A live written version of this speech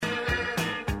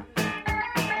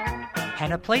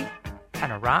panoply,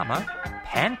 panorama,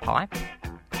 panpipe,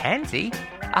 pansy,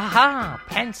 aha,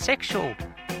 pansexual,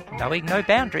 knowing no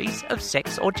boundaries of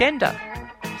sex or gender.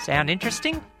 Sound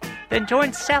interesting? Then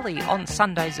join Sally on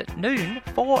Sundays at noon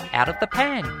for Out of the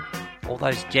Pan. All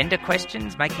those gender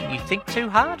questions making you think too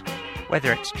hard?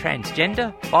 Whether it's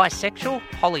transgender, bisexual,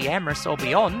 polyamorous or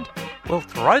beyond, we'll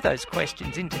throw those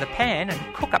questions into the pan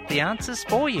and cook up the answers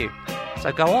for you.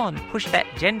 So go on, push that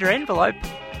gender envelope,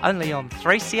 only on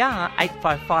 3CR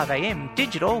 855am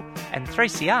digital and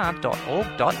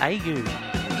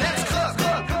 3cr.org.au. Let's cook,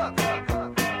 cook, cook,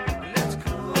 cook. Let's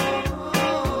cook.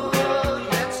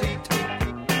 Let's eat.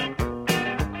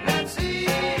 Let's eat.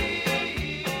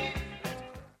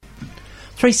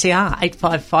 3CR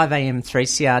 855am,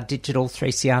 3CR digital,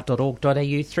 3cr.org.au,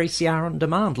 3CR on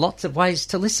demand. Lots of ways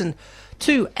to listen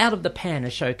to Out of the Pan,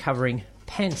 a show covering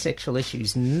pansexual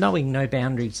issues, knowing no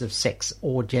boundaries of sex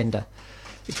or gender.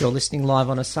 If you're listening live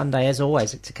on a Sunday, as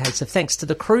always, it's a case of thanks to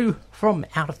the crew from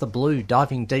Out of the Blue,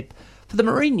 diving deep for the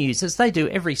marine news as they do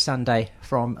every Sunday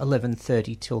from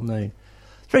 11:30 till noon.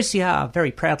 3CR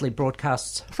very proudly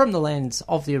broadcasts from the lands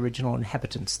of the original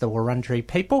inhabitants, the Wurundjeri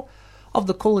people of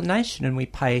the Kulin Nation, and we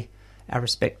pay our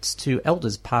respects to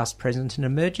elders past, present and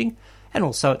emerging, and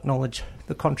also acknowledge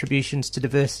the contributions to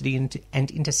diversity and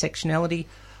intersectionality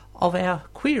of our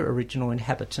queer original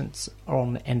inhabitants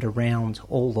on and around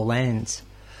all the lands.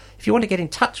 If you want to get in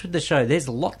touch with the show, there's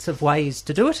lots of ways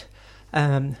to do it.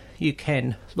 You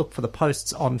can look for the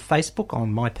posts on Facebook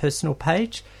on my personal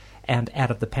page and Out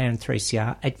of the Pan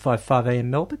 3CR 855am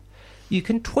Melbourne. You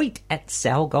can tweet at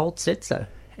Sal Gold said so,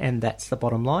 and that's the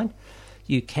bottom line.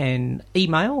 You can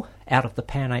email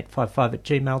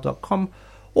outofthepan855@gmail.com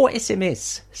or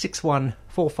SMS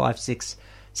 61456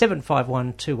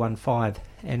 751 215.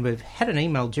 And we've had an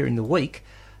email during the week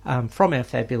from our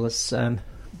fabulous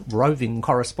roving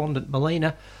correspondent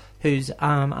Melina, who's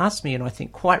asked me, and I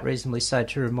think quite reasonably so,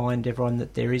 to remind everyone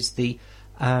that there is the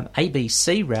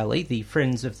ABC rally, the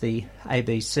Friends of the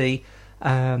ABC,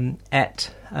 at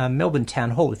Melbourne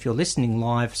Town Hall. If you're listening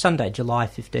live, Sunday, July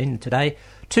 15, today,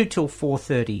 2 till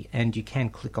 4:30, and you can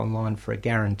click online for a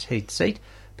guaranteed seat.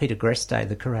 Peter Greste,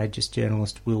 the courageous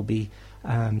journalist, will be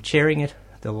chairing it.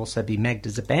 There'll also be Magda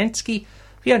Zabansky,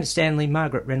 Fiona Stanley,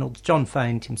 Margaret Reynolds, John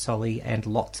Fain, Tim Solly, and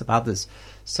lots of others.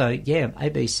 So, yeah,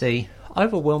 ABC,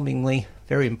 overwhelmingly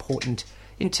very important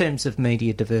in terms of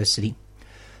media diversity.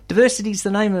 Diversity is the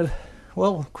name of,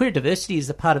 well, queer diversity is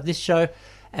a part of this show,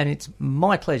 and it's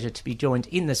my pleasure to be joined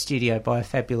in the studio by a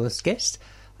fabulous guest,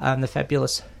 the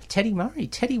fabulous Teddy Murray.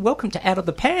 Teddy, welcome to Out of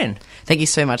the Pan. Thank you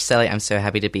so much, Sally. I'm so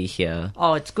happy to be here.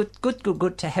 Oh, it's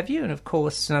good to have you, and of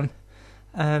course, you've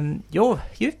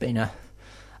been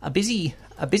a busy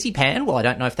pan. Well, I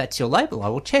don't know if that's your label. I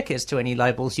will check as to any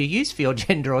labels you use for your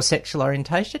gender or sexual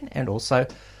orientation, and also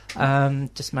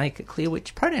just make it clear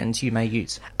which pronouns you may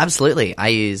use. Absolutely. I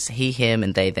use he, him,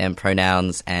 and they, them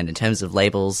pronouns, and in terms of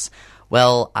labels,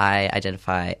 well, I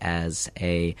identify as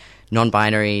a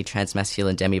non-binary,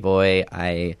 transmasculine demi-boy.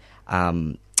 I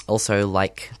also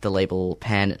like the label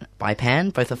pan, bi-pan.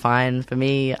 Both are fine for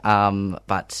me,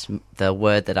 but the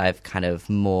word that I've kind of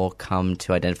more come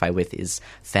to identify with is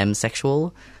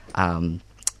femsexual,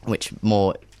 which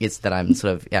more is that I'm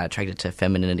sort of attracted to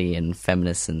femininity and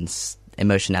feminist and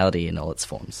emotionality in all its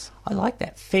forms. I like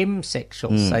that,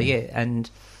 femsexual. So, yeah, and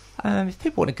if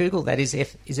people want to Google that, is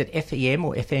it F-E-M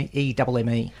or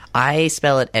F-E-M-M-E? I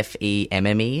spell it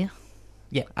F-E-M-M-E.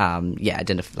 Yeah.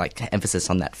 Emphasis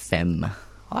on that femme.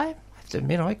 I have to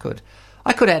admit, I could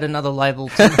add another label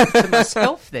to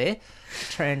myself there.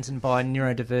 Trans and bi,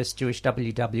 neurodiverse, Jewish,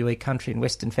 WWE, country and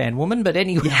Western fan woman. But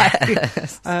anyway,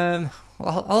 yes. that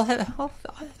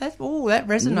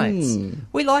resonates.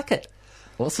 We like it.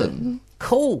 Awesome.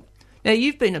 Cool. Now,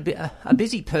 you've been a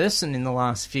busy person in the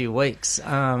last few weeks.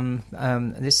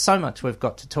 There's so much we've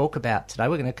got to talk about today.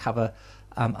 We're going to cover,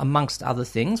 amongst other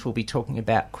things, we'll be talking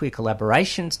about Queer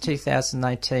Collaborations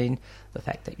 2018, the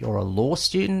fact that you're a law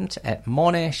student at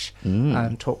Monash,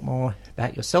 talk more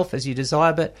about yourself as you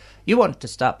desire, but you wanted to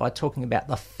start by talking about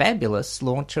the fabulous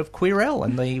launch of Queerelle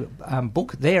and the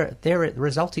book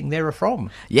resulting therefrom.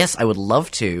 Yes, I would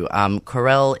love to.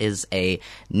 Queerelle is a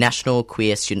national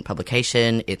queer student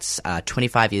publication. It's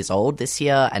 25 years old this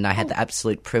year, and I had the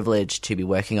absolute privilege to be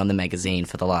working on the magazine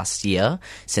for the last year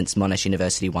since Monash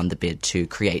University won the bid to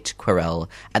create Queerelle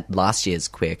at last year's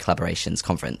Queer Collaborations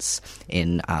Conference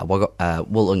in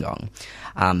Wollongong.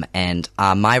 And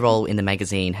my role in the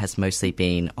magazine has mostly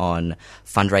been on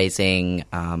fundraising,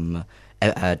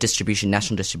 distribution,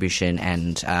 national distribution,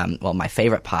 and my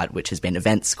favourite part, which has been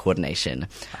events coordination.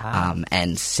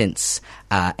 And since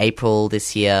April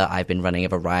this year, I've been running a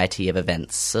variety of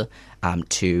events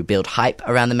to build hype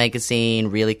around the magazine,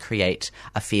 really create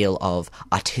a feel of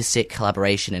artistic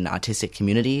collaboration and artistic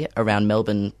community around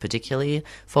Melbourne, particularly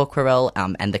for Querelle.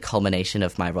 And the culmination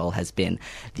of my role has been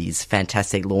these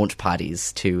fantastic launch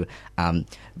parties to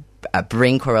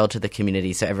bring Querelle to the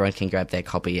community so everyone can grab their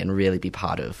copy and really be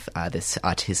part of this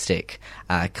artistic,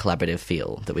 collaborative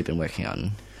feel that we've been working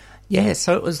on. Yeah,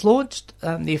 so it was launched,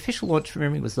 the official launch from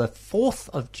memory was the 4th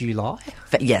of July.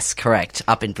 Yes, correct.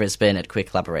 Up in Brisbane at Queer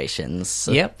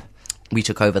Collaborations. Yep. We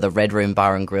took over the Red Room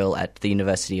Bar and Grill at the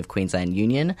University of Queensland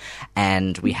Union,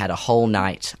 and we had a whole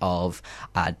night of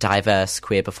diverse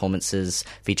queer performances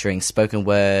featuring spoken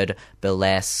word,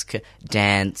 burlesque,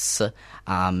 dance,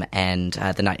 and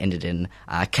the night ended in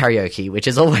karaoke, which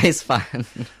is always fun.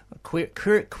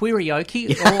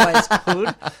 Queerioke, always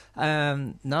good.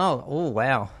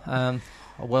 Wow.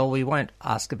 Well, we won't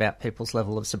ask about people's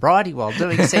level of sobriety while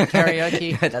doing said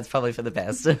karaoke. That's probably for the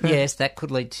best. Yes, that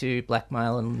could lead to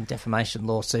blackmail and defamation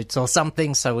lawsuits or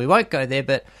something, so we won't go there.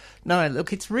 But no,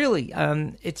 look, it's really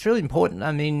important.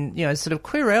 I mean, sort of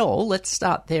Querelle, let's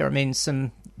start there. I mean,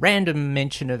 some random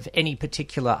mention of any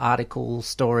particular article,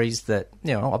 stories that,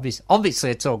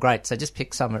 obviously it's all great, so just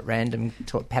pick some at random,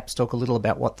 perhaps talk a little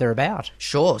about what they're about.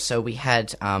 Sure. So we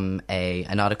had an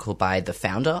article by the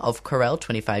founder of Querelle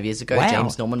 25 years ago, Wow.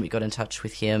 James Norman. We got in touch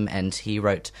with him and he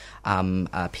wrote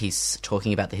a piece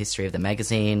talking about the history of the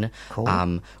magazine.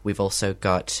 Cool. We've also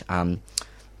got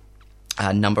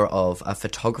a number of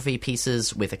photography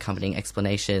pieces with accompanying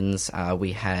explanations.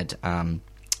 We had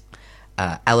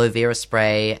aloe vera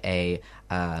spray, a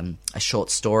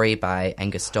short story by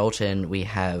Angus Dalton. We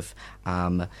have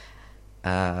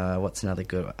what's another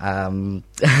good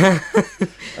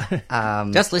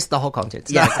Just list the whole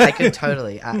contents. Yes, I could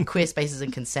totally. Queer Spaces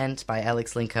and Consent by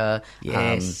Alex Linker.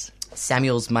 Yes.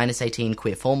 Samuel's -18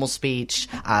 queer formal speech.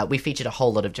 We featured a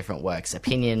whole lot of different works: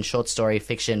 opinion, short story,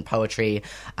 fiction, poetry,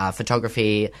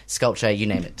 photography, sculpture, you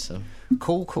name it. So.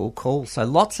 Cool. So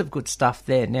lots of good stuff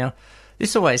there. Now,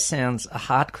 this always sounds a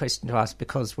hard question to ask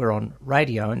because we're on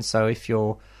radio, and so if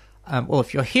you're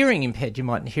hearing impaired, you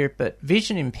mightn't hear it, but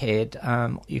vision impaired,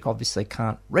 you obviously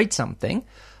can't read something.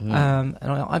 And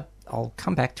I'll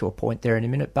come back to a point there in a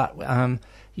minute, but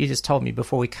you just told me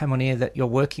before we came on air that you're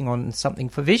working on something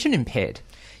for vision impaired.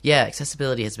 Yeah,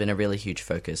 accessibility has been a really huge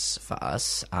focus for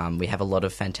us. We have a lot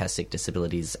of fantastic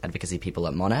disabilities advocacy people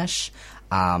at Monash,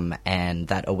 and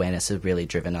that awareness has really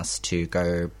driven us to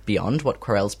go beyond what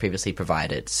Querelle's previously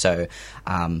provided. So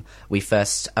we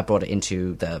first brought it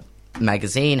into the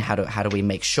magazine. How do we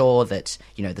make sure that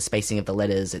the spacing of the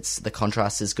letters, the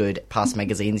contrast is good? Past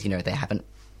magazines, they haven't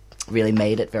really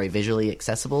made it very visually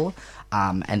accessible.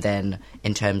 And then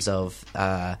in terms of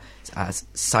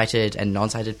sighted and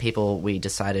non-sighted people, we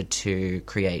decided to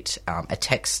create a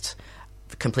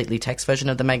completely text version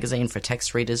of the magazine for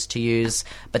text readers to use.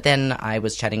 But then I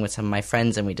was chatting with some of my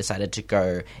friends and we decided to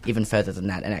go even further than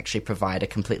that and actually provide a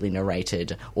completely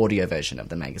narrated audio version of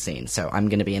the magazine. So I'm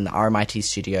going to be in the RMIT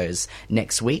studios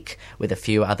next week with a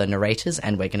few other narrators,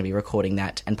 and we're going to be recording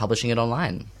that and publishing it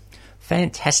online.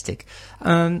 Fantastic.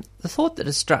 The thought that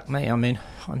has struck me, I mean,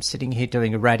 I'm sitting here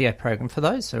doing a radio program for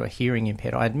those who are hearing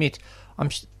impaired. I admit,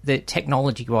 that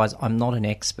technology-wise, I'm not an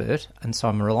expert, and so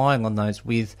I'm relying on those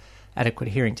with adequate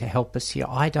hearing to help us here.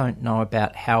 I don't know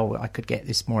about how I could get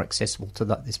this more accessible to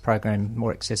this program,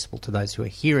 more accessible to those who are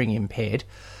hearing impaired.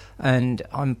 And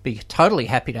I'd be totally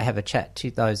happy to have a chat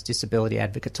to those disability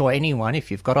advocates or anyone.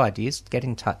 If you've got ideas, get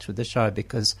in touch with the show,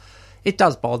 because it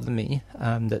does bother me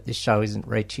that this show isn't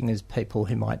reaching as people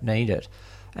who might need it.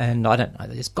 And I don't know,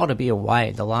 there's got to be a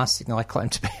way. The last thing I claim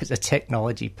to be is a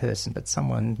technology person, but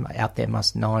someone out there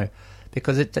must know,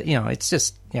 because it's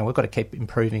just, we've got to keep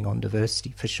improving on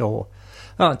diversity for sure.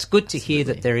 Oh, it's good to hear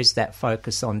that there is that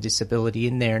focus on disability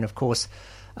in there. And of course,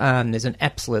 there's an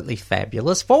absolutely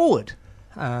fabulous foreword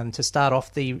to start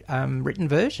off the written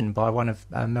version by one of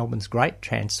Melbourne's great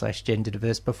trans/gender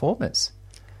diverse performers.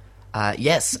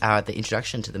 Yes, the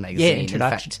introduction to the magazine,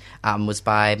 introduction. in fact, was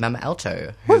by Mama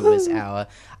Alto, who was our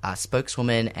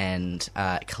spokeswoman and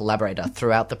collaborator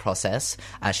throughout the process.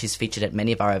 She's featured at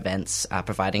many of our events,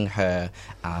 providing her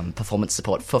performance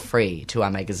support for free to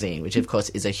our magazine, which of course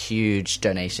is a huge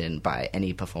donation by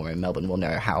any performer in Melbourne will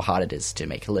know how hard it is to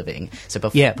make a living. So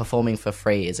performing for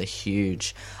free is a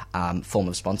huge form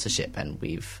of sponsorship, and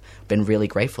we've been really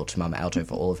grateful to Mama Alto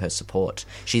for all of her support.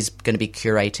 She's going to be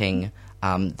curating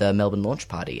the Melbourne launch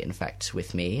party, in fact,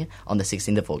 with me on the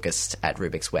 16th of August at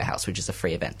Rubik's Warehouse, which is a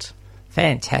free event.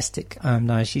 Fantastic.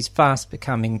 No, she's fast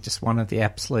becoming just one of the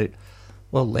absolute,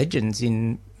 legends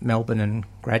in Melbourne and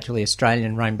gradually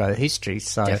Australian rainbow history.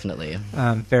 So Definitely.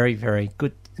 Very, very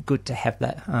good to have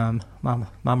that mama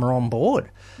on board.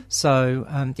 So,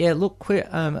 look,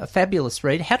 a fabulous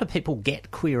read. How do people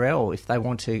get Queerelle if they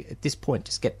want to, at this point,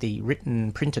 just get the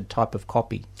written, printed type of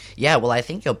copy? Yeah, well, I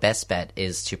think your best bet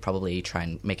is to probably try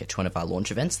and make it to one of our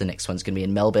launch events. The next one's going to be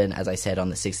in Melbourne, as I said, on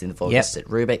the 16th of August at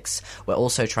Rubik's. We're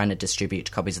also trying to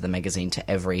distribute copies of the magazine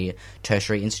to every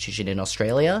tertiary institution in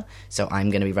Australia. So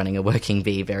I'm going to be running a working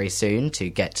bee very soon to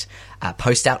get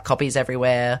post-out copies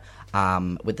everywhere.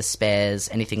 With the spares,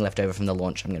 anything left over from the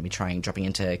launch, I'm going to be dropping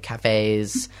into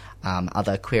cafes,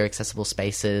 other queer accessible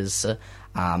spaces,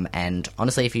 and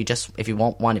honestly, if you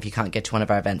want one, if you can't get to one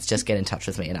of our events, just get in touch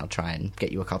with me and I'll try and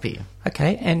get you a copy.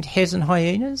 Okay, and Hares and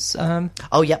Hyenas?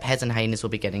 Oh, yep, Hares and Hyenas will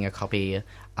be getting a copy.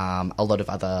 A lot of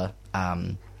other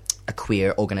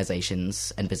queer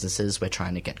organisations and businesses we're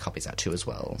trying to get copies out to as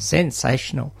well.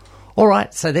 Sensational. All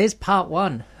right, so there's part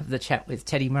one of the chat with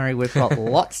Teddy Murray. We've got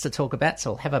lots to talk about,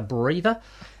 so we'll have a breather.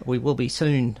 We will be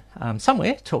soon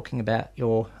somewhere talking about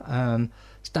your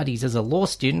studies as a law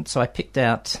student, so I picked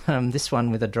out this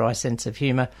one with a dry sense of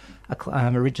humour,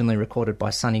 originally recorded by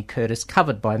Sonny Curtis,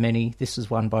 covered by many. This was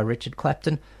one by Richard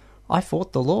Clapton. I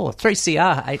Fought the Law.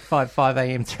 3CR, 855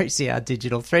 AM, 3CR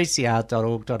Digital,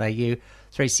 3cr.org.au,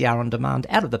 3CR On Demand,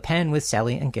 Out of the Pan with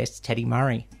Sally and guest Teddy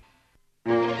Murray.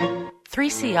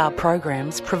 3CR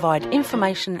programs provide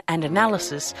information and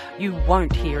analysis you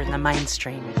won't hear in the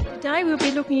mainstream. Today we'll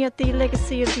be looking at the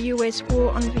legacy of the US war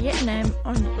on Vietnam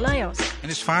on Laos. And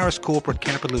as far as corporate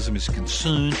capitalism is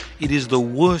concerned, it is the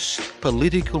worst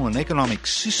political and economic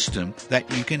system that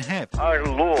you can have. Our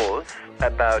laws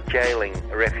about jailing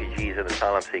refugees and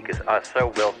asylum seekers are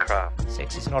so well crafted.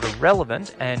 Sex is not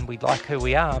irrelevant and we like who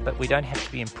we are, but we don't have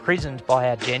to be imprisoned by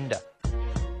our gender.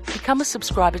 Become a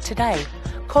subscriber today.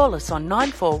 Call us on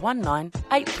 9419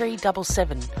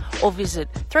 8377 or visit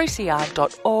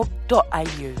 3cr.org.au.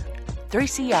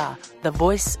 3CR, the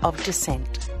voice of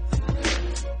dissent.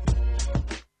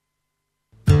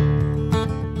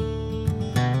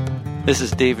 This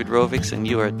is David Rovics and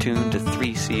you are tuned to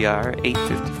 3CR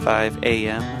 8:55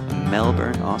 AM,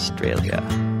 Melbourne, Australia.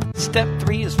 Step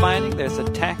 3 is finding there's a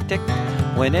tactic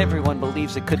when everyone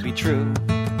believes it could be true.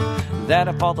 That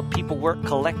if all the people work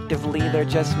collectively, there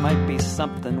just might be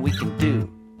something we can do,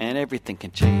 and everything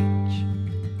can change.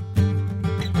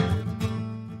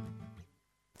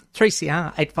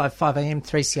 3CR, 855 AM,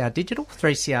 3CR Digital,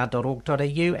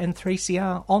 3cr.org.au, and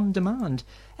 3CR On Demand.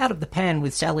 Out of the Pan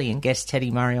with Sally and guest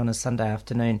Teddy Murray on a Sunday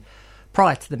afternoon.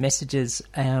 Prior to the messages,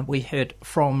 we heard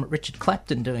from Richard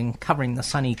Clapton covering the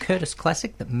Sonny Curtis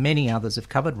classic that many others have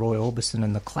covered, Roy Orbison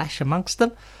and The Clash amongst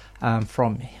them.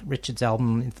 From Richard's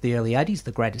album of the early 80s,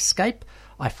 The Great Escape,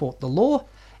 I Fought the Law.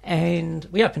 And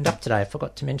we opened up today, I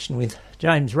forgot to mention, with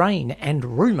James Rain and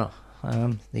Rumour,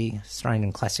 the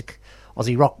Australian classic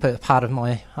Aussie rock part of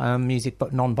my music,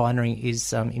 but non-binary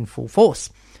is in full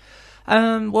force.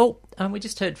 We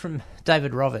just heard from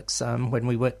David Rovics when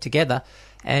we worked together,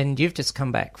 and you've just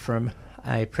come back from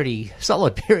a pretty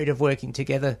solid period of working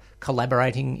together,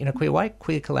 collaborating in a queer way,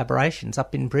 queer collaborations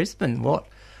up in Brisbane. What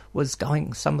was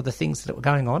some of the things that were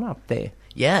going on up there?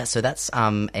 Yeah, so that's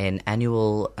an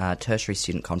annual tertiary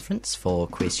student conference for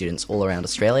queer students all around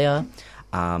Australia.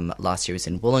 Last year was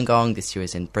in Wollongong, this year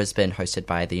is in Brisbane, hosted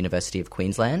by the University of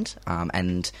Queensland.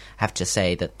 And have to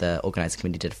say that the organising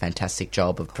committee did a fantastic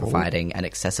job of providing an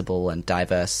accessible and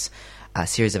diverse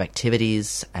series of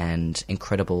activities and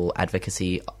incredible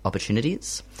advocacy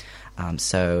opportunities.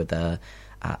 So the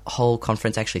whole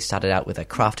conference actually started out with a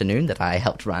craft-a-noon that I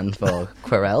helped run for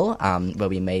Queerelle, where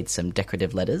we made some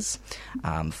decorative letters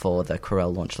for the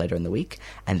Queerelle launch later in the week.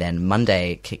 And then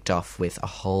Monday kicked off with a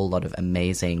whole lot of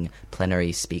amazing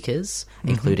plenary speakers,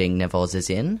 including Neville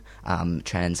Zizin,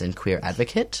 trans and queer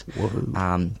advocate.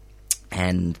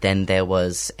 And then there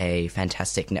was a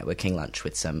fantastic networking lunch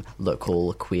with some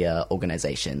local queer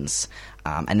organisations.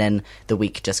 And then the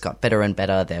week just got better and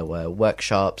better. There were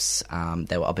workshops,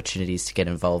 there were opportunities to get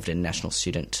involved in National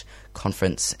Student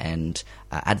Conference and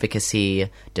advocacy,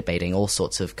 debating all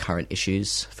sorts of current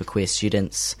issues for queer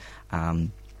students.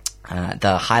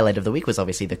 The highlight of the week was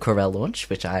obviously the Queerelle launch,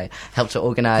 which I helped to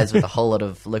organise with a whole lot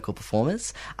of local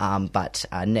performers. But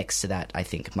next to that, I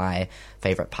think my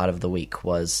favourite part of the week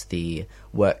was the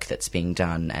work that's being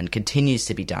done and continues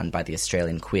to be done by the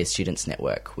Australian Queer Students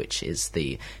Network, which is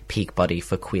the peak body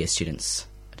for queer students,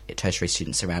 tertiary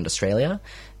students around Australia.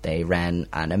 They ran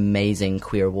an amazing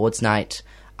Queer Awards night,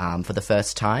 for the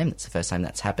first time. It's the first time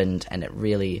that's happened, and it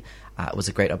really was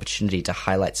a great opportunity to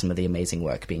highlight some of the amazing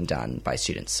work being done by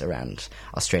students around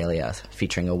Australia,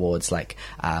 featuring awards like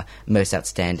Most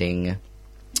Outstanding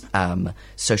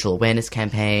Social Awareness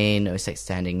Campaign, Most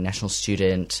Outstanding National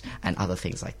Student, and other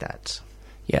things like that.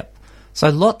 Yep. So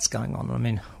lots going on. I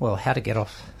mean, well, how to get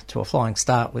off to a flying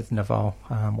start with Naval.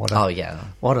 What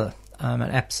an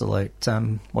absolute,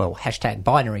 hashtag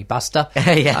binary buster.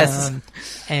 Yes.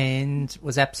 And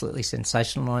was absolutely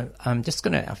sensational.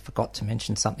 I forgot to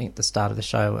mention something at the start of the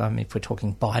show. If we're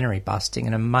talking binary busting,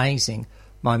 an amazing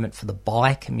moment for the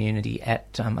bi community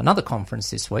at another conference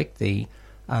this week, the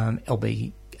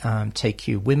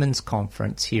LGBTQ Women's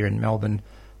Conference here in Melbourne,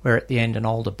 where at the end an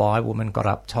older bi woman got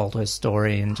up, told her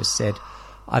story and just said,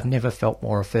 I've never felt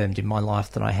more affirmed in my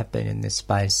life than I have been in this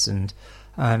space. And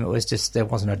it was just, there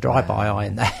wasn't a drive-by eye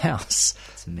in the house.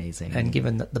 It's amazing. And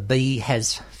given that the B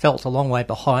has felt a long way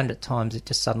behind at times, it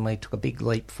just suddenly took a big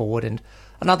leap forward. And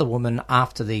another woman,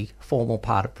 after the formal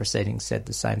part of proceedings, said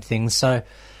the same thing. So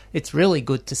it's really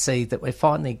good to see that we're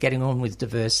finally getting on with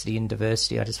diversity and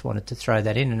diversity. I just wanted to throw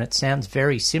that in. And it sounds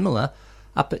very similar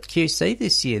up at QC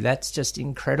this year. That's just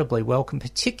incredibly welcome.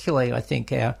 Particularly, I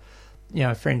think, our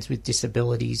friends with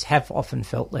disabilities have often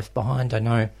felt left behind. I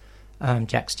know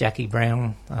Jackie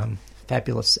Brown,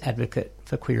 fabulous advocate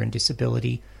for queer and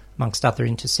disability, amongst other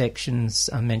intersections,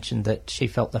 mentioned that she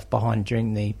felt left behind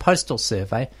during the postal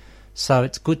survey. So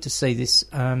it's good to see this,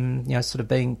 sort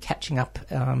of catching up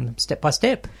step by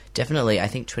step. Definitely. I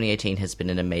think 2018 has been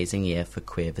an amazing year for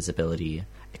queer visibility,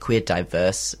 queer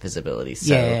diverse visibility.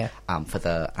 So yeah.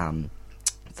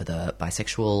 For the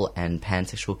bisexual and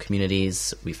pansexual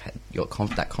communities, we've had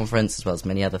that conference as well as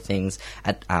many other things.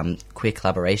 At Queer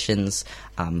Collaborations,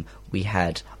 we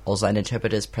had Auslan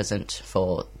interpreters present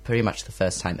for pretty much the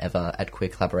first time ever at Queer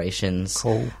Collaborations.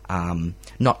 Cool.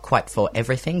 Not quite for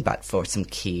everything, but for some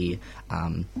key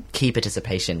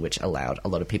participation, which allowed a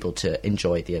lot of people to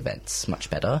enjoy the events much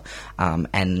better.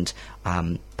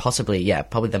 Probably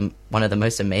one of the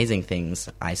most amazing things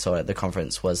I saw at the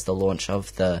conference was the launch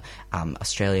of the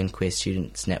Australian Queer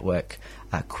Students Network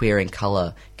Queer in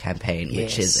Colour campaign,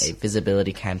 which is a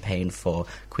visibility campaign for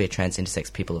queer, trans,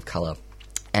 intersex people of colour.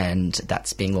 And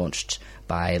that's being launched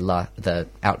by the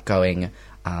outgoing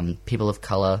people of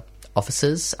colour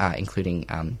officers, including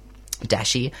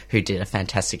Dashi, who did a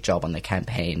fantastic job on the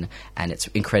campaign, and it's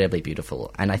incredibly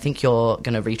beautiful. And I think you're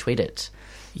going to retweet it.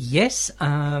 Yes,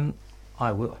 I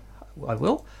will.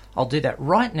 I'll do that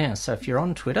right now. So if you're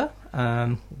on Twitter,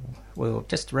 we'll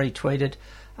just retweet it.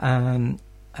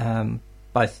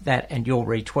 Both that and your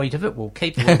retweet of it. We'll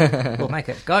make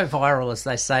it go viral, as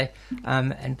they say.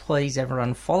 And please,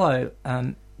 everyone, follow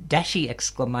Dashi !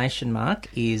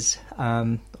 Is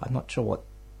I'm not sure what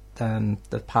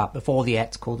the part before the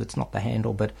at's called. It's not the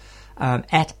handle, but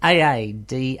at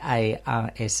AADARSHING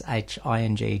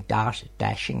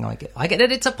dashing. I get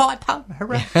it. It's a pipe pun.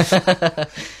 Hooray!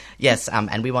 Yes,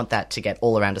 and we want that to get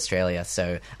all around Australia.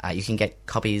 So you can get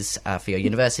copies for your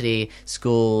university,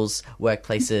 schools,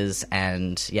 workplaces,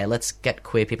 and let's get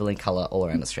queer people in colour all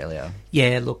around Australia.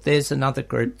 Yeah, look, there's another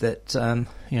group that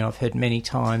I've heard many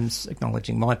times,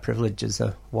 acknowledging my privilege as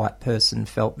a white person,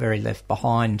 felt very left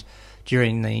behind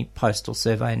during the postal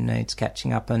survey and needs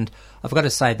catching up. And I've got to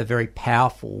say the very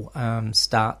powerful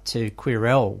start to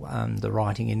Queerelle, the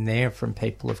writing in there from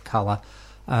people of colour,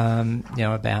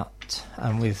 about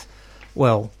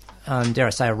dare I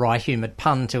say, a wry humoured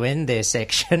pun to end their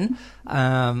section,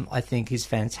 I think is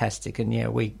fantastic.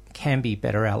 And we can be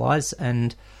better allies.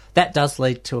 And that does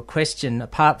lead to a question,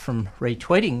 apart from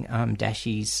retweeting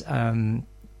Dashi's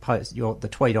post, the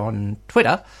tweet on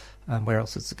Twitter. Where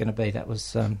else is it going to be? That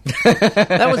was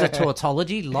that was a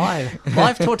tautology, live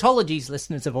tautologies,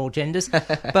 listeners of all genders.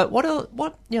 But what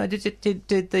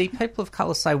did the people of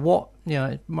colour say? What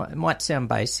it might sound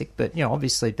basic, but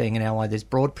obviously being an ally, there's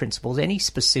broad principles. Any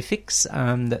specifics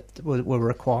that were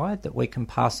required that we can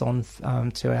pass on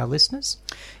to our listeners?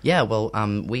 Yeah, well,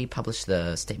 we published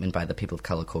the statement by the People of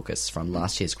Colour Caucus from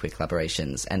last year's Queer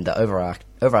Collaborations, and the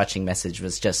overarching message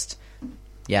was just,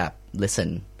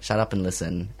 listen, shut up and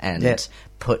listen, and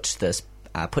put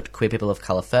queer people of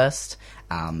colour first,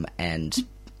 and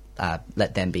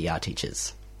let them be our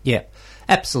teachers. Yeah,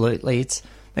 absolutely. It's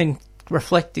been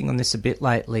reflecting on this a bit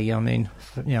lately. I mean,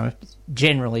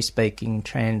 generally speaking,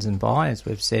 trans and bi, as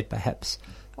we've said, perhaps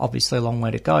obviously a long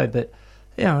way to go, but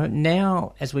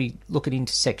now as we look at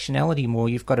intersectionality more,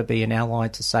 you've got to be an ally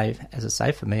to say, as I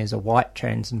say, for me as a white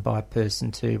trans and bi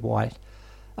person, to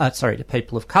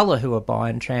people of colour who are bi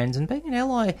and trans, and being an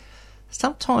ally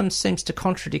sometimes seems to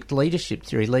contradict leadership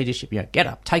theory. Leadership, get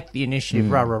up, take the initiative,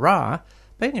 rah, rah, rah.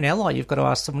 being an ally, you've got to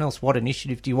ask someone else, what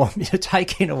initiative do you want me to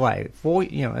take in a way, for,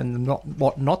 and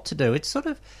what not to do. It's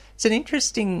an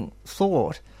interesting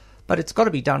thought, but it's got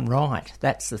to be done right.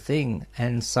 That's the thing.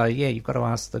 And so, you've got to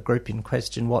ask the group in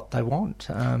question what they want.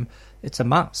 It's a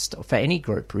must for any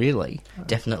group, really.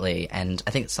 Definitely. And I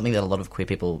think something that a lot of queer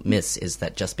people miss is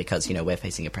that just because, we're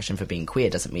facing oppression for being queer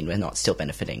doesn't mean we're not still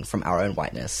benefiting from our own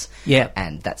whiteness. Yeah.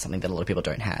 And that's something that a lot of people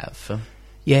don't have.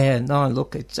 Yeah, no,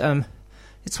 look, it's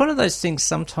one of those things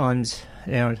sometimes,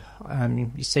 you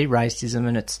see racism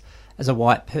and it's as a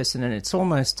white person and it's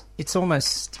almost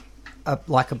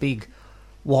like a big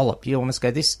wallop. You almost go,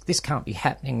 this can't be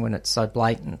happening when it's so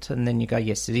blatant, and then you go,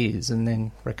 yes, it is, and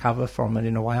then recover from it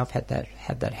in a way. I've had that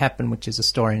happen, which is a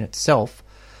story in itself.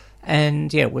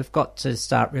 And we've got to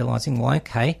start realising, well,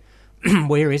 okay,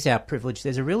 where is our privilege?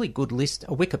 There's a really good list,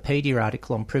 a Wikipedia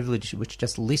article on privilege, which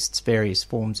just lists various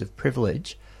forms of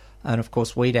privilege, and of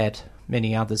course we'd add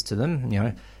many others to them.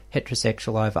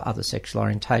 Heterosexual over other sexual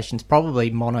orientations, probably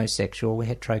monosexual,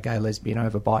 hetero, gay, lesbian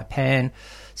over bi, pan,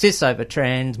 cis over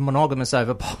trans, monogamous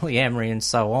over polyamory, and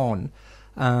so on.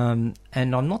 And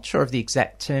I'm not sure of the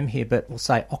exact term here, but we'll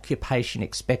say occupation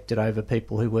expected over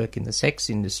people who work in the sex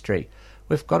industry.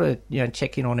 We've got to,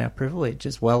 check in on our privilege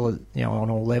as well as, on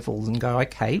all levels and go,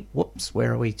 okay, whoops,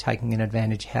 where are we taking an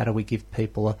advantage? How do we give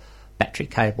people a battery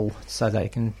cable so they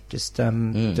can just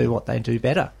do what they do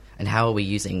better? And how are we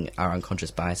using our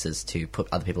unconscious biases to put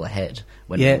other people ahead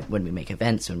when we make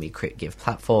events, when we give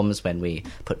platforms, when we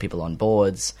put people on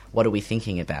boards? What are we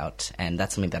thinking about? And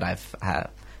that's something that I've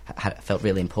felt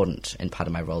really important in part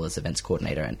of my role as events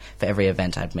coordinator. And for every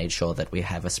event, I've made sure that we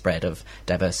have a spread of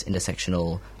diverse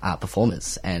intersectional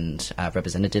performers and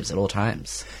representatives at all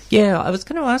times. Yeah, I was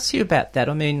going to ask you about that.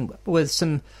 I mean, with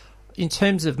some... In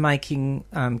terms of making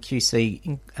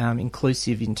QC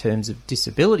inclusive in terms of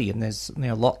disability, and there's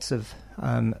lots of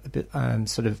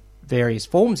sort of various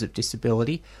forms of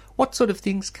disability, what sort of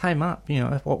things came up?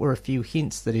 What were a few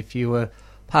hints that if you were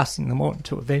passing them on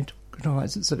to event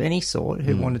organisers of any sort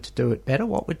who wanted to do it better,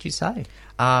 what would you say?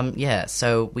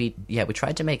 So we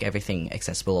tried to make everything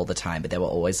accessible all the time, but there were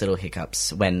always little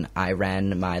hiccups. When I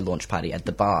ran my launch party at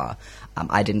the bar,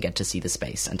 I didn't get to see the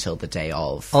space until the day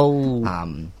of.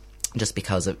 Just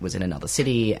because it was in another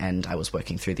city and I was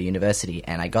working through the university,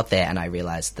 and I got there and I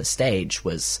realised the stage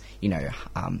was,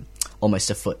 almost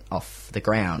a foot off the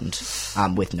ground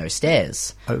with no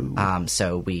stairs.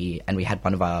 So we had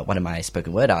one of my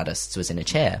spoken word artists was in a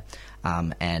chair,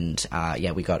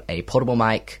 we got a portable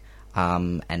mic.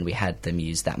 And we had them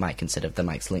use that mic instead of the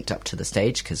mics linked up to the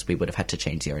stage because we would have had to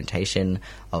change the orientation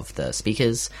of the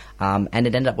speakers. And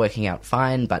it ended up working out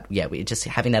fine, but we just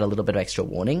having that a little bit of extra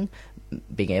warning,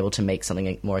 being able to make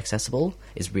something more accessible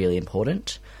is really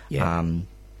important. Having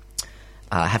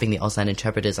the Auslan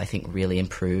interpreters, I think, really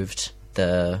improved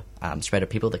the spread of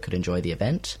people that could enjoy the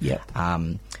event.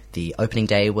 The opening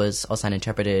day was Auslan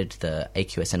interpreted, the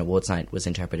AQSN Awards night was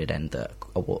interpreted, and the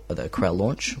Corel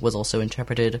launch was also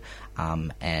interpreted.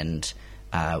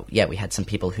 We had some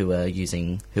people who were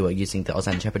using the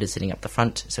Auslan interpreters sitting up the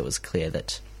front, so it was clear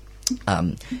that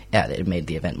it made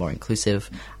the event more inclusive.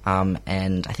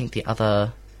 And I think the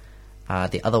other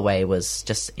way was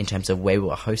just in terms of where we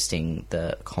were hosting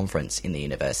the conference in the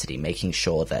university, making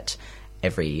sure that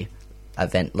every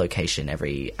event location,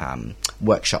 every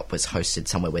workshop was hosted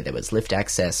somewhere where there was lift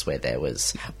access, where there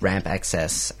was ramp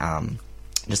access,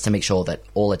 just to make sure that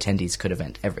all attendees could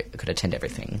attend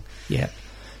everything.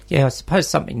 I suppose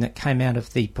something that came out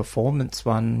of the performance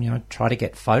one, try to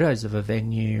get photos of a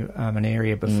venue, an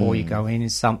area before you go in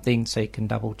is something, so you can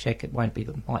double check. It might be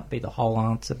the whole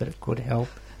answer, but it could help.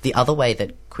 The other way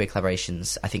that queer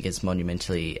collaborations, I think, is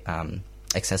monumentally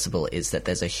accessible is that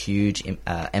there's a huge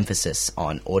emphasis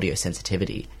on audio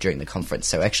sensitivity during the conference.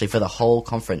 So actually for the whole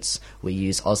conference, we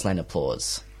use Auslan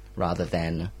applause rather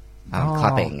than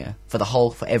clapping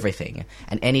for everything.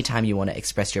 And anytime you want to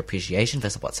express your appreciation for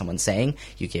what someone's saying,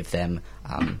 you give them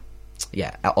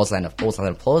Auslan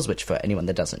applause, which for anyone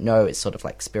that doesn't know is sort of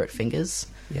like spirit fingers.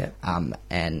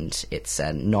 And it's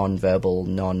a non-verbal,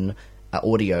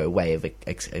 non-audio way of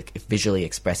visually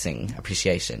expressing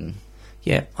appreciation.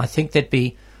 I think there'd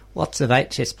be lots of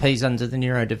HSPs under the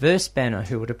neurodiverse banner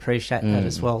who would appreciate that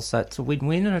as well. So it's a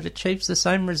win-win, and it achieves the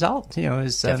same result,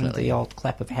 as the old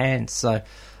clap of hands. So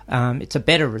it's a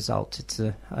better result.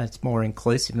 It's more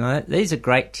inclusive. Now, these are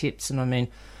great tips, and I mean,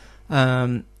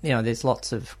 there's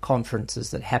lots of conferences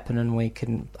that happen, and we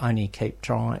can only keep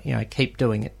trying, keep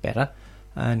doing it better,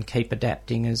 and keep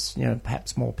adapting as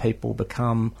perhaps more people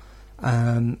become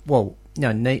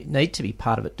need to be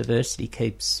part of it. Diversity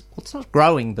keeps, well, it's not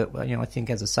growing, but I think,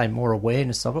 as I say, more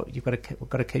awareness of it. We've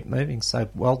got to keep moving. So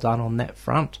well done on that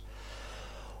front.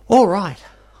 All right,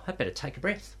 I better take a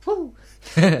breath. Woo.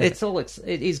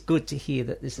 It is good to hear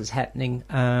that this is happening.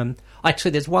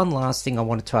 Actually, there's one last thing I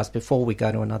wanted to ask before we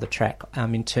go to another track.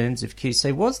 In terms of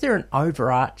QC, was there an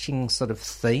overarching sort of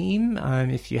theme?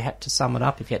 If you had to sum it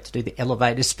up, if you had to do the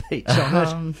elevator speech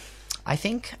on it. I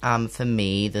think for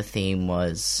me the theme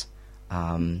was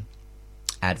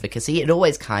advocacy. It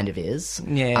always kind of is.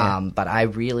 Yeah. But I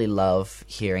really love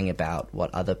hearing about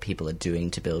what other people are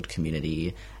doing to build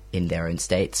community in their own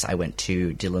states. I went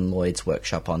to Dylan Lloyd's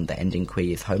workshop on the Ending Queer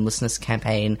Youth Homelessness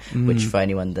campaign, which, for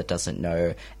anyone that doesn't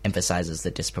know, emphasises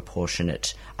the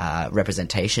disproportionate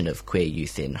representation of queer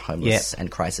youth in homeless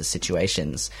and crisis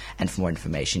situations. And for more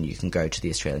information, you can go to the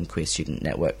Australian Queer Student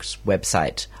Network's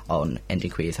website on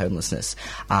Ending Queer Youth Homelessness.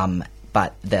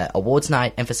 But the awards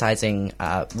night emphasising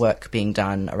work being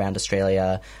done around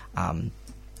Australia,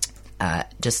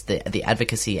 just the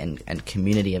advocacy and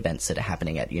community events that are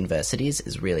happening at universities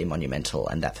is really monumental,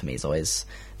 and that for me is always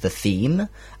the theme.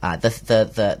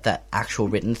 The actual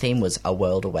written theme was A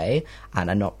World Away, and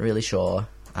I'm not really sure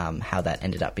how that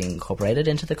ended up being incorporated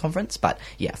into the conference. But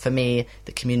yeah, for me,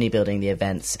 the community building, the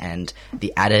events, and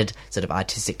the added sort of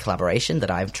artistic collaboration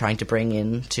that I'm trying to bring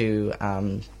into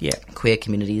queer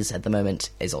communities at the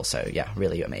moment is also,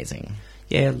 really amazing.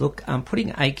 Yeah, look,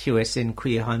 putting AQS in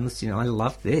queer homelessness, I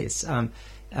love this.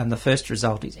 And the first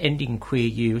result is Ending Queer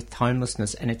Youth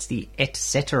Homelessness, and it's the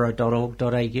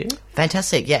etc.org.au.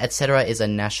 Fantastic. Yeah, Etc. is a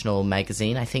national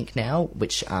magazine, I think, now,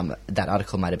 which that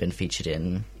article might have been featured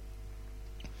in.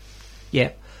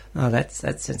 Yeah. No, that's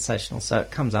sensational. So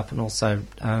it comes up, and also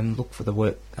look for the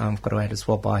work I've got to add as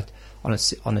well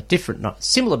on a different note,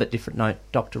 similar but different note,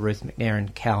 Dr. Ruth McNair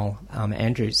and Cal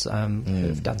Andrews,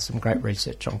 who've done some great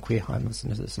research on queer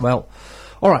homelessness as well.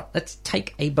 All right, let's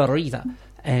take a breather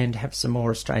and have some more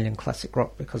Australian classic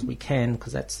rock, because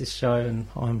that's this show, and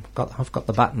I've got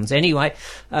the buttons. Anyway,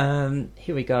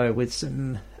 here we go with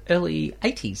some early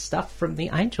 80s stuff from the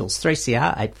Angels.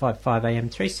 3CR 855 AM,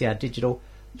 3CR Digital,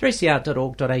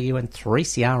 3cr.org.au, and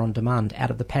 3CR On Demand.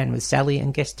 Out of the Pan with Sally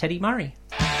and guest Teddy Murray.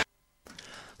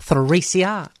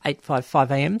 3CR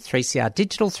 855 AM, 3CR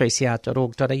Digital,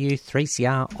 3cr.org.au,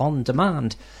 3CR On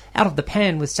Demand. Out of the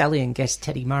Pan with Sally and guest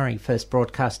Teddy Murray, first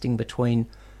broadcasting between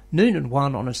noon and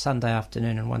 1 on a Sunday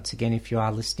afternoon. And once again, if you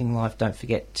are listening live, don't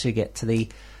forget to get to the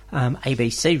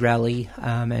ABC rally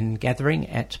and gathering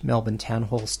at Melbourne Town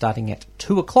Hall starting at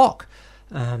 2 o'clock.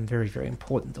 Very, very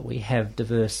important that we have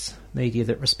diverse media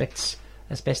that respects,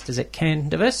 as best as it can,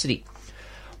 diversity.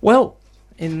 Well,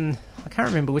 I can't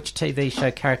remember which TV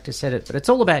show character said it, but it's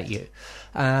all about you.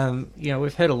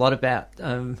 We've heard a lot about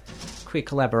queer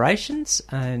collaborations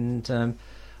and,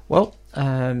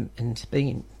 and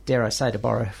being, dare I say, to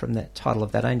borrow from that title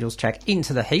of that Angels track,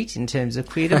 into the heat in terms of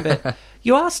queerdom, but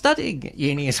you are studying at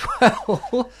uni as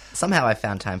well. Somehow I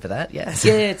found time for that, yes.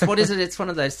 Yeah, what is it? It's one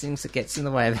of those things that gets in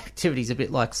the way of activities, a bit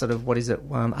like sort of,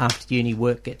 after uni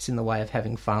work gets in the way of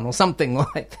having fun or something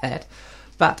like that.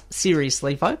 But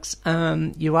seriously, folks,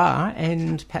 you are,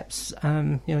 and perhaps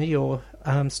you're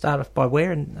start off by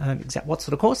where and what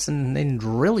sort of course, and then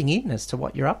drilling in as to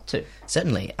what you're up to.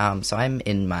 Certainly. So I'm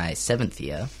in my 7th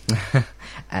year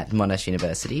at Monash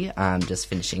University. I'm just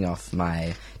finishing off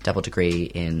my double degree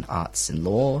in arts and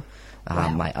law. Wow.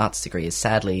 My arts degree is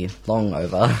sadly long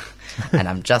over, and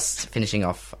I'm just finishing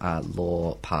off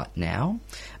law part now.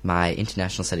 My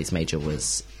international studies major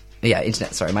was...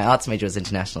 my arts major was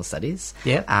international studies.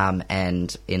 Yeah.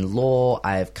 And in law,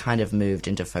 I've kind of moved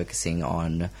into focusing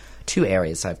on 2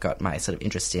 areas. So I've got my sort of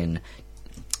interest in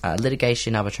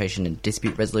litigation, arbitration, and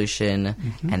dispute resolution,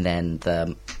 and then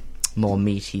the more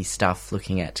meaty stuff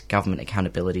looking at government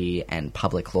accountability and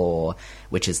public law,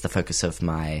 which is the focus of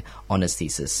my honours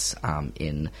thesis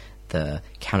in the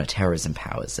counter-terrorism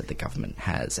powers that the government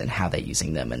has and how they're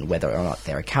using them and whether or not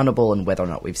they're accountable and whether or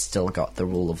not we've still got the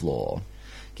rule of law.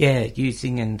 Yeah,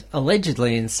 using and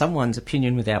allegedly, in someone's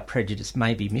opinion, without prejudice,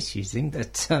 maybe misusing.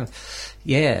 But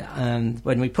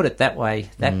when we put it that way,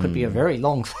 that could be a very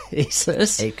long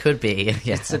thesis. It could be.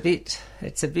 Yeah. It's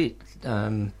a bit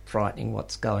frightening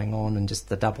what's going on and just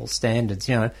the double standards.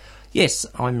 Yes,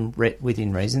 I'm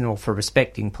within reason or for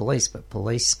respecting police, but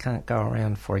police can't go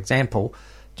around, for example,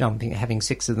 having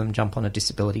 6 of them jump on a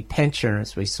disability pension,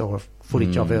 as we saw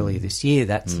footage of earlier this year.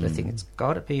 That sort of thing. It's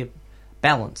got to be a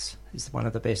balance. Is one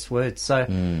of the best words. So,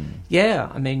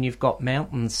 you've got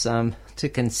mountains to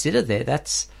consider there.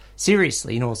 That's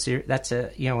seriously, that's a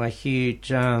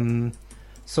huge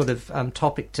sort of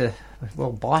topic to,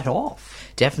 well, bite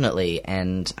off. Definitely,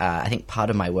 and I think part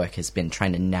of my work has been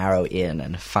trying to narrow in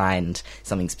and find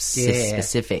something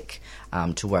specific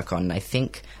to work on. And I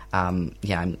think, I'm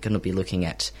going to be looking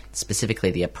at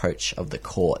specifically the approach of the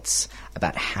courts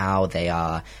about how they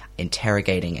are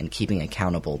interrogating and keeping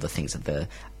accountable the things that the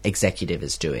executive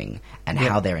is doing, and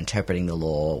how they're interpreting the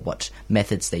law, what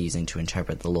methods they're using to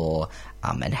interpret the law,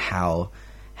 and how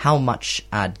much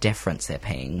deference they're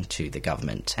paying to the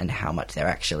government, and how much they're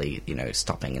actually,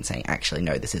 stopping and saying, actually,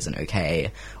 no, this isn't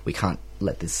okay. We can't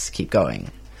let this keep going.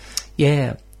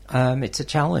 Yeah, it's a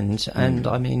challenge, and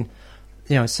I mean,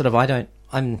 I must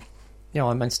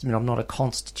admit I'm not a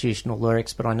constitutional law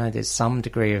expert, but I know there's some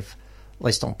degree of, at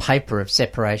least on paper, of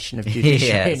separation of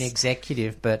judiciary and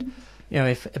executive, but,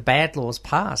 if a bad law's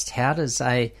passed, how does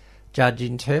a judge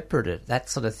interpret it? That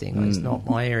sort of thing is not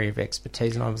my area of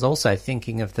expertise. And I was also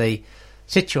thinking of the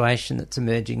situation that's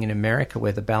emerging in America,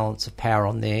 where the balance of power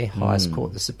on their highest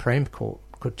court, the Supreme Court,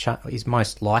 is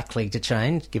most likely to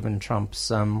change, given Trump's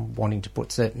wanting to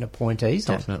put certain appointees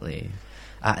on. Definitely.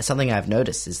 Something I've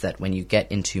noticed is that when you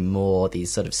get into more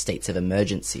these sort of states of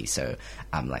emergency, so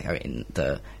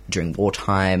during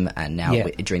wartime and now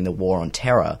during the war on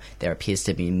terror, there appears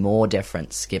to be more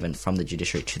deference given from the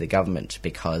judiciary to the government,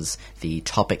 because the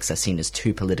topics are seen as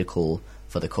too political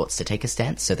for the courts to take a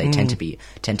stance, so they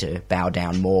tend to bow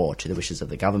down more to the wishes of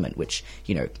the government, which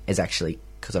is actually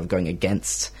because of going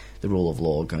against the rule of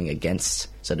law, going against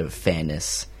sort of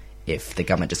fairness, if the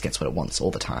government just gets what it wants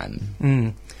all the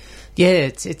time. Yeah,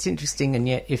 it's interesting, and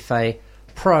yet if a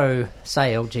pro,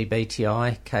 say,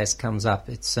 LGBTI case comes up,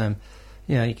 it's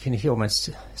you can almost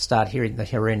start hearing the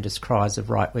horrendous cries of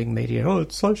right-wing media. Oh,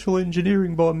 it's social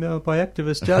engineering by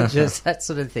activist judges, that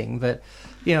sort of thing. But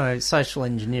social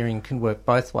engineering can work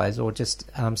both ways, or just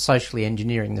socially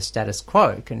engineering the status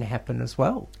quo can happen as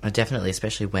well. Definitely,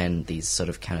 especially when these sort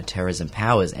of counter-terrorism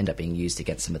powers end up being used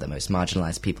against some of the most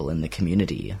marginalised people in the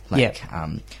community, like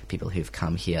people who've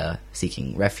come here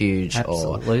seeking refuge,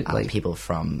 or people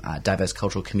from diverse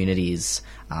cultural communities,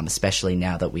 especially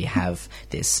now that we have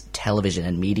this television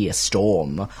and media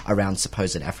storm around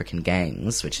supposed African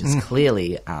gangs, which is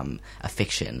clearly a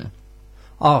fiction.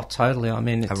 Oh, totally. I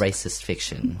mean, a racist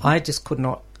fiction. I just could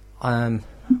not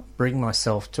bring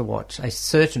myself to watch a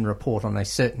certain report on a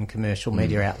certain commercial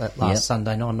media outlet last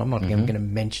Sunday night. I'm not even going to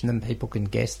mention them. People can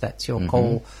guess. That's your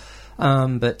call.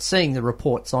 But seeing the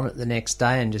reports on it the next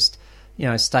day, and just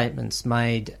statements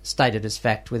stated as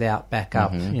fact without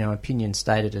backup, opinion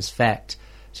stated as fact,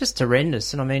 just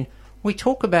horrendous. And I mean, we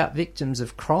talk about victims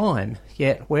of crime,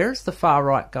 yet where is the far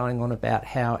right going on about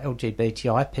how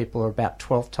LGBTI people are about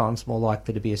 12 times more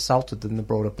likely to be assaulted than the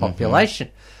broader population?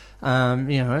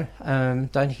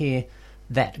 Don't hear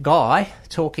that guy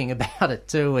talking about it,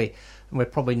 do we? And we're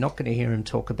probably not going to hear him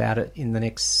talk about it in the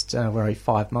next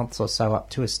 5 months or so up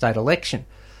to a state election.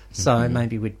 So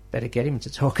maybe we'd better get him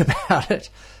to talk about it.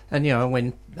 And,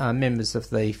 when members of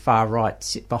the far right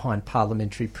sit behind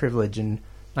parliamentary privilege and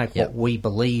make what we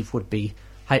believe would be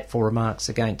hateful remarks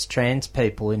against trans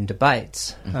people in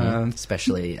debates.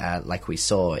 Especially like we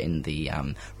saw in the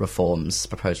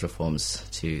proposed reforms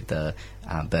to the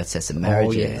Birth Cess and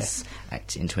Marriages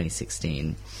Act in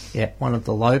 2016. Yeah, one of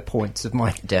the low points of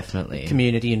my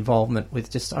community involvement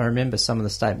with I remember some of the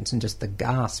statements and just the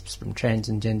gasps from trans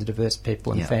and gender diverse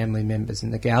people and family members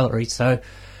in the gallery. So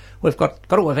we've got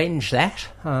to avenge that,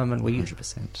 and we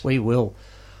 100%. We will.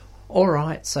 All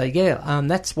right, so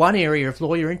that's one area of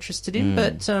law you're interested in,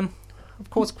 but of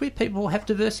course queer people have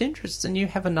diverse interests, and you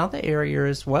have another area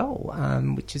as well,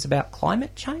 which is about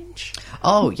climate change.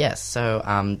 Oh, yes,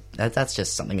 so that's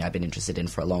just something I've been interested in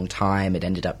for a long time. It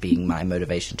ended up being my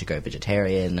motivation to go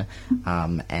vegetarian,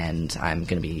 and I'm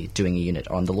going to be doing a unit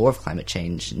on the law of climate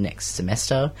change next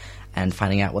semester and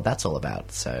finding out what that's all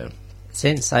about, so...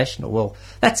 Sensational. Well,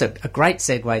 that's a great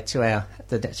segue to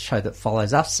the show that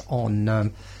follows us on...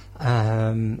 at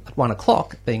 1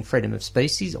 o'clock, being Freedom of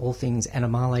Species, all things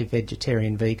animale,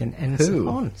 vegetarian, vegan, and so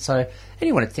on. So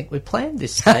anyone would think we planned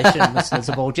this station, listeners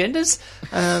of all genders.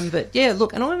 But yeah,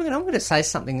 look, and I'm going to say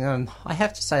something. I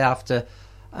have to say, after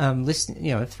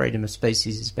listening, Freedom of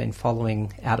Species has been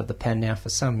following Out of the Pan now for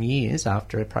some years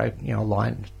after a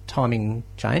line timing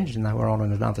changed, and they were on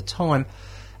at another time.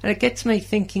 And it gets me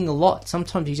thinking a lot.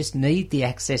 Sometimes you just need the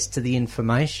access to the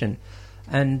information.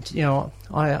 And,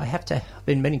 I've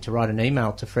been meaning to write an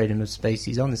email to Freedom of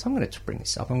Species on this. I'm going to bring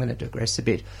this up. I'm going to digress a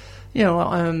bit.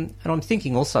 And I'm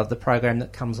thinking also of the program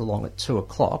that comes along at 2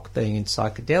 o'clock, being in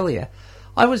Psychedelia.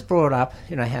 I was brought up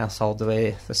in a household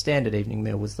where the standard evening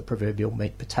meal was the proverbial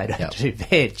meat, potato, 2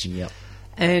 veg.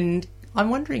 And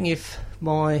I'm wondering if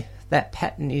that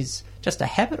pattern is just a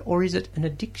habit, or is it an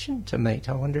addiction to meat?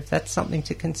 I wonder if that's something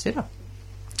to consider.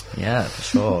 Yeah, for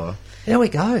sure. There we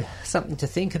go, something to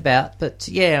think about. But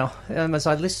yeah, as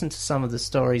I listen to some of the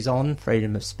stories on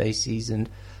freedom of species and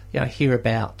hear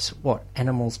about what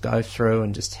animals go through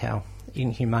and just how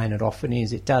inhumane it often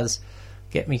is, it does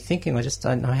get me thinking. I just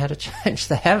don't know how to change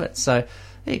the habit. So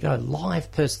there you go,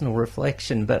 live personal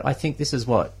reflection. But I think this is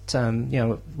what,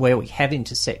 where we have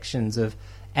intersections of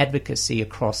advocacy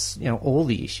across, all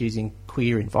the issues in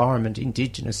queer, environment,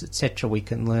 Indigenous, etc. We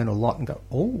can learn a lot and go,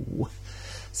 oh.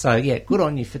 So, yeah, good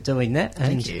on you for doing that.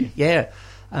 And, Thank you. Yeah,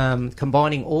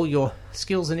 combining all your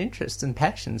skills and interests and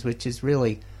passions, which is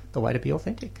really the way to be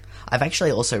authentic. I've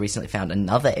actually also recently found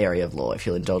another area of law, if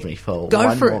you'll indulge me for Go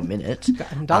one for more it. minute.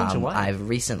 Indulge away. I've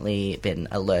recently been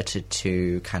alerted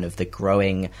to kind of the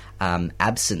growing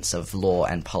absence of law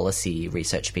and policy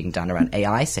research being done around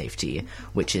AI safety,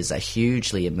 which is a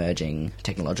hugely emerging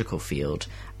technological field,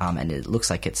 and it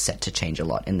looks like it's set to change a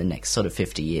lot in the next sort of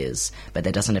 50 years, but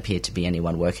there doesn't appear to be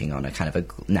anyone working on a kind of a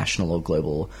national or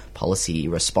global policy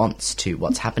response to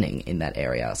what's happening in that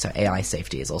area. So AI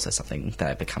safety is also something that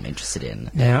I've become interested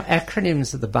in. Now,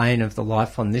 acronyms are the bane of the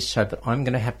life on this show, but I'm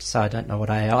going to have to say I don't know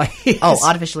what AI is. Oh,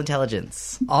 artificial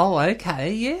intelligence. Oh,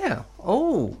 okay, yeah.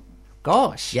 Oh,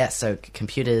 gosh. Yeah, so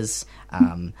computers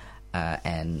making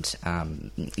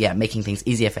things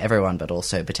easier for everyone, but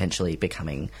also potentially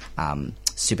becoming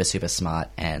super, super smart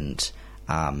and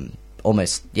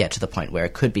almost, to the point where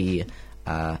it could be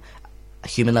a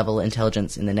human-level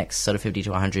intelligence in the next sort of 50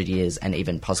 to 100 years, and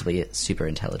even possibly super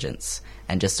intelligence.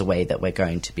 And just a way that we're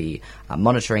going to be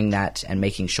monitoring that and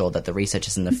making sure that the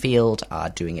researchers in the field are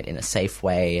doing it in a safe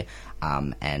way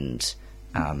and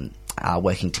are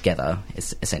working together,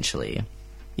 essentially.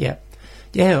 Yeah.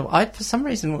 Yeah, for some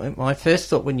reason, my first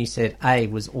thought when you said A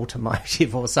was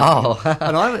automotive or something. Oh.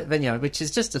 And which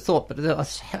is just a thought, but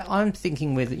I'm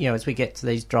thinking with, as we get to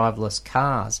these driverless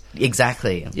cars.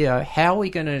 Exactly. How are we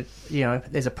going to,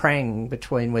 there's a prang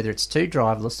between whether it's two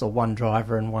driverless or one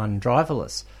driver and one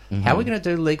driverless. Mm-hmm. How are we going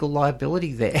to do legal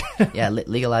liability there? Yeah,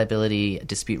 legal liability,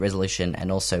 dispute resolution, and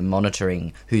also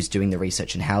monitoring who's doing the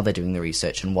research and how they're doing the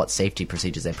research and what safety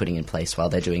procedures they're putting in place while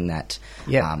they're doing that.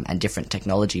 Yeah. And different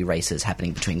technology races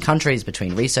happening between countries,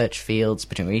 between research fields,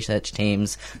 between research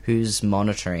teams, who's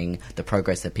monitoring the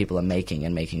progress that people are making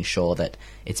and making sure that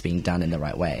it's being done in the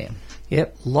right way.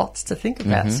 Yep, lots to think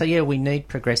about. Mm-hmm. So, we need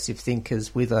progressive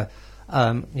thinkers with a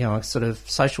sort of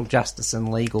social justice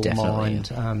and legal Definitely.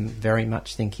 mind, very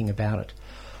much thinking about it.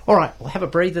 All right, we'll have a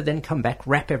breather, then come back,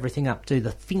 wrap everything up, do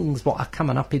the things what are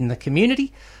coming up in the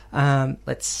community.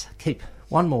 Let's keep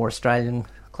one more Australian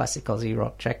classic Aussie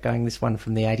rock track going, this one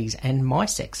from the 80s, and My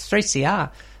Sex,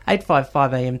 3CR,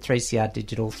 855 AM, 3CR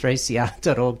Digital,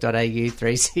 3cr.org.au,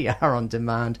 3CR On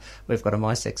Demand. We've got a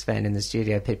My Sex fan in the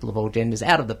studio, people of all genders,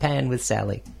 Out of the Pan with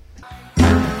Sally.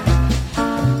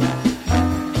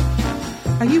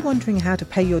 Are you wondering how to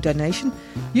pay your donation?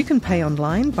 You can pay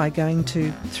online by going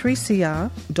to 3cr.org.au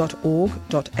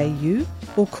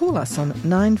or call us on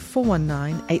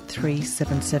 9419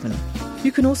 8377.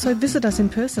 You can also visit us in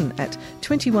person at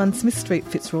 21 Smith Street,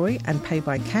 Fitzroy, and pay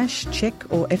by cash, cheque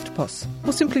or EFTPOS.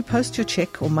 Or simply post your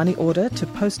cheque or money order to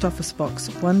Post Office Box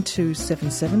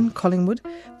 1277, Collingwood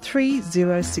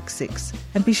 3066.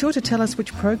 And be sure to tell us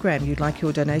which program you'd like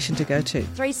your donation to go to.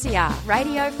 3CR,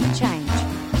 Radio for Change.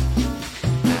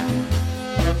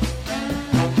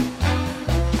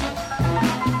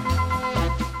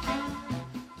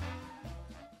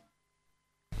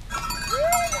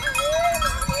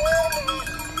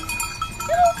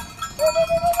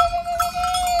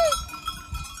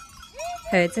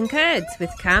 Herds and Curds with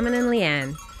Carmen and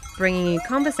Leanne, bringing you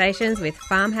conversations with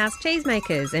farmhouse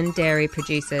cheesemakers and dairy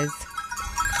producers.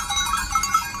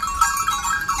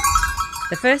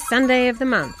 The first Sunday of the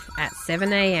month at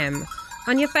 7 a.m.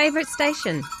 on your favourite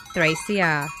station,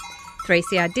 3CR,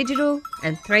 3CR Digital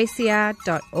and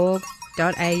 3cr.org.au.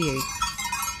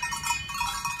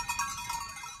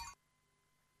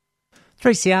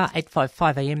 3CR,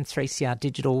 855 AM, 3CR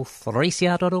Digital,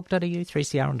 3cr.org.au,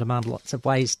 3CR On Demand. Lots of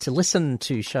ways to listen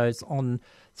to shows on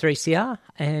 3CR.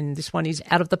 And this one is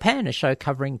Out of the Pan, a show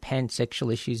covering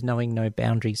pansexual issues, knowing no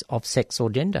boundaries of sex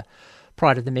or gender.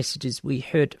 Prior to the messages, we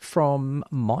heard from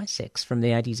My Sex from the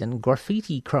 80s and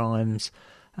graffiti crimes,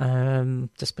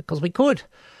 just because we could.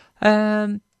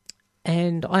 And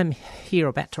I'm here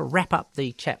about to wrap up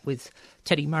the chat with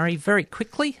Teddy Murray very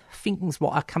quickly. Things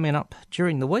what are coming up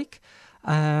during the week.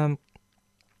 And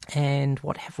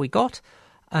what have we got?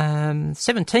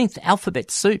 17th,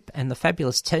 Alphabet Soup, and the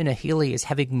fabulous Tina Healy is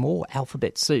having more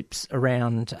Alphabet Soups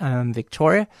around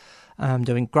Victoria.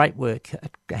 doing great work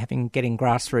at getting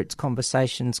grassroots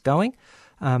conversations going.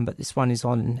 But this one is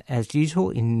on, as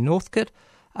usual, in Northcote.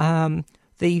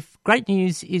 The great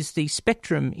news is the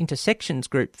Spectrum Intersections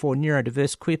group for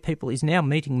neurodiverse queer people is now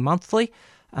meeting monthly.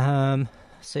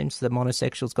 Seems the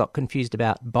monosexuals got confused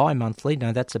about bi-monthly.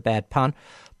 No, that's a bad pun.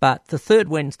 But the third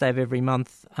Wednesday of every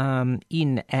month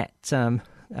in at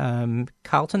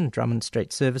Carlton, Drummond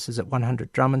Street Services at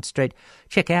 100 Drummond Street.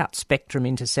 Check out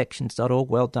spectrumintersections.org.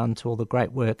 Well done to all the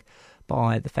great work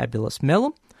by the fabulous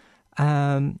Mellum.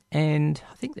 And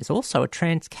I think there's also a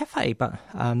trans cafe, but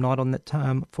not on that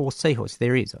for Seahorse.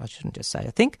 There is, I shouldn't just say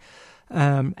I think,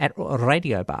 at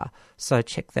Radio Bar. So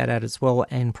check that out as well.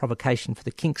 And Provocation for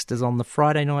the Kinksters on the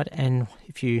Friday night. And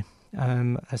if you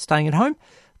are staying at home,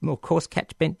 of course,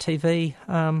 catch Bent TV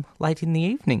late in the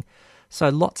evening. So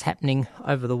lots happening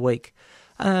over the week.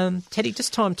 Teddy,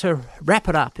 just time to wrap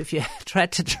it up if you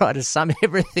tried to try to sum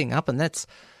everything up, and that's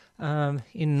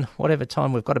in whatever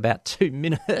time we've got, about 2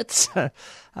 minutes.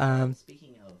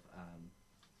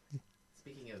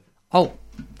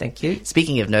 Thank you.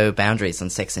 Speaking of no boundaries on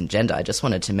sex and gender, I just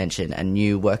wanted to mention a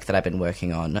new work that I've been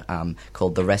working on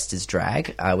called The Rest is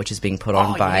Drag, which is being put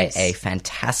on by a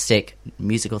fantastic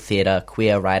musical theatre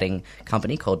queer writing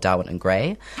company called Darwin and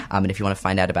Gray. And if you want to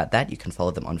find out about that, you can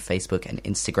follow them on Facebook and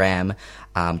Instagram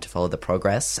to follow the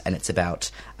progress. And it's about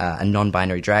a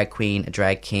non-binary drag queen, a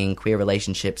drag king, queer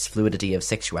relationships, fluidity of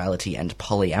sexuality, and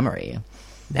polyamory.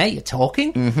 Now you're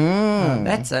talking. Mm-hmm.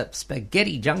 That's a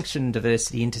spaghetti junction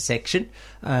diversity intersection,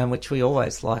 which we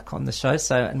always like on the show.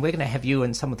 And we're going to have you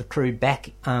and some of the crew back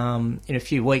in a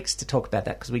few weeks to talk about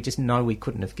that, because we just know we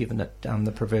couldn't have given it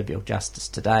the proverbial justice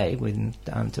today with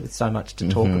so much to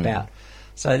talk about.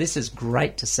 So this is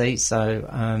great to see.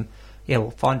 So,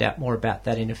 we'll find out more about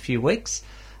that in a few weeks.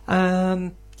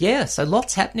 So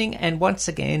lots happening, and once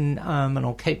again, and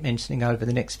I'll keep mentioning over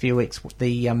the next few weeks,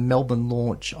 the Melbourne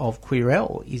launch of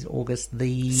Queerelle is August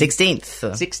the 16th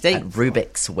at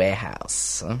Rubik's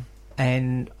Warehouse.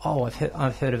 And I've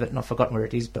heard of it, and I've forgotten where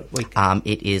it is, but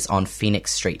it is on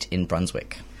Phoenix Street in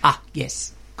Brunswick.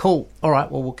 Yes, cool. All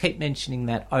right, well, we'll keep mentioning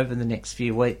that over the next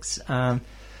few weeks.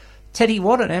 Teddy,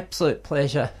 what an absolute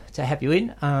pleasure to have you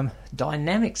in.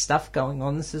 Dynamic stuff going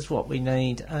on. This is what we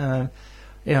need.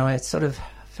 It's sort of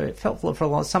felt for a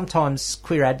while. Sometimes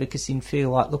queer advocacy can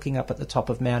feel like looking up at the top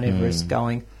of Mount Everest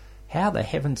going, how the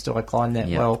heavens do I climb that?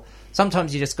 Well,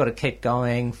 sometimes you just got to keep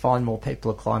going, find more people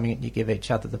are climbing it, and you give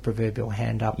each other the proverbial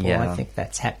hand up. Well, I think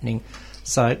that's happening.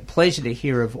 So pleasure to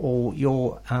hear of all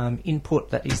your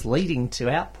input that is leading to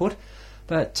output.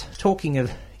 But talking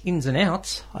of ins and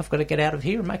outs, I've got to get out of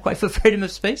here and make way for freedom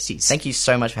of species. Thank you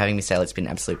so much for having me, Sal. It's been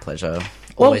an absolute pleasure.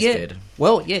 Always good.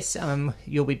 Well, yes,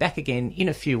 you'll be back again in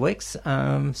a few weeks. We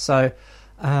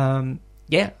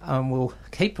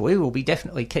will be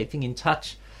definitely keeping in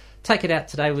touch. Take it out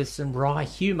today with some wry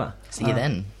humour. See you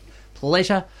then.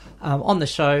 Pleasure. On the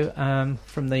show,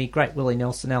 from the great Willie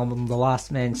Nelson album, The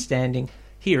Last Man Standing,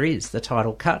 here is the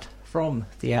title cut from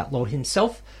the outlaw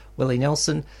himself, Willie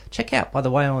Nelson. Check out, by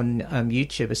the way, on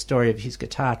YouTube, a story of his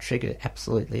guitar trigger.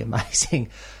 Absolutely amazing.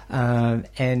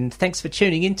 And thanks for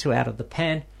tuning in to Out of the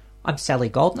Pan. I'm Sally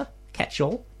Goldner. Catch you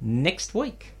all next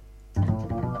week.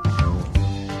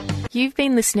 You've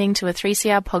been listening to a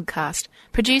 3CR podcast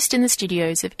produced in the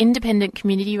studios of independent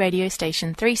community radio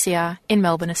station 3CR in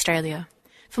Melbourne, Australia.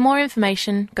 For more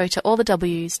information, go to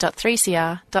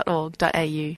allthews.3cr.org.au.